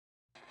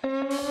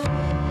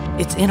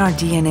It's in our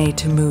DNA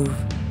to move,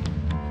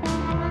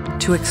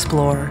 to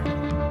explore,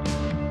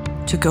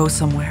 to go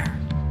somewhere.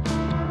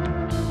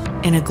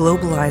 In a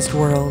globalized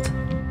world,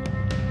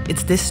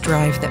 it's this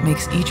drive that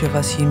makes each of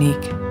us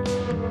unique.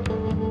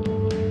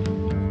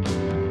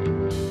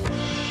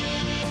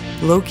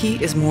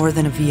 LOCI is more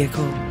than a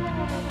vehicle.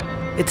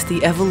 It's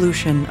the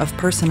evolution of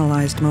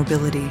personalized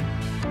mobility.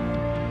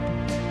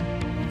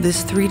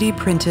 This 3D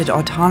printed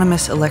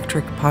autonomous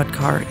electric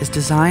podcar is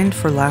designed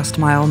for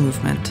last-mile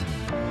movement.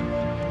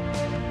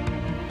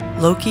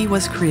 LOCI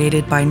was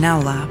created by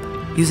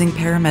NOWLAB using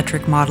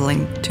parametric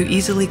modeling to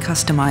easily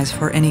customize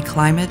for any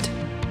climate,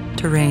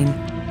 terrain,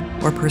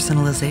 or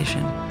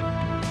personalization.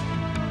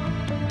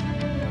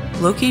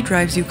 LOCI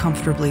drives you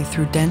comfortably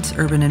through dense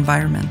urban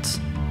environments,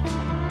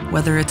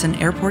 whether it's an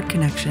airport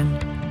connection,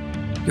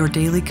 your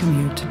daily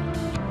commute,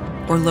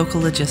 or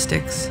local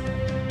logistics.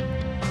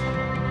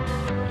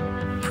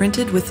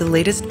 Printed with the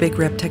latest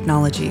BigRep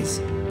technologies,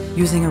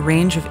 using a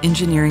range of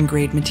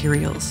engineering-grade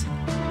materials.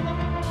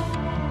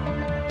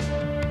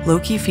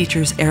 LOCI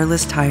features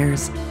airless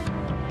tires,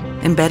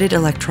 embedded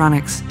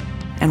electronics,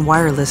 and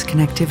wireless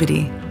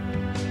connectivity.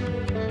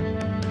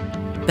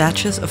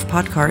 Batches of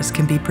podcars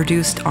can be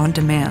produced on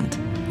demand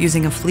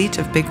using a fleet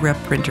of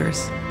BigRep printers.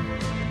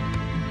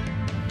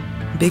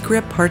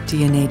 BigRep Part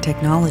DNA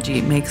technology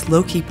makes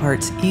LOCI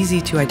parts easy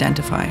to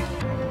identify.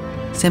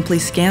 Simply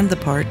scan the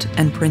part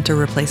and print a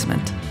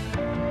replacement.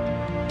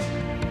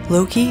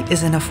 LOCI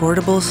is an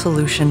affordable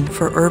solution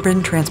for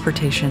urban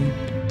transportation,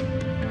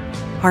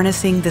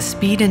 harnessing the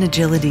speed and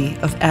agility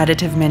of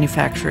additive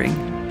manufacturing.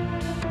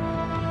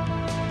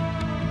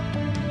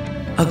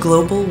 A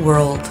global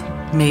world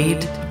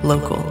made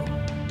local.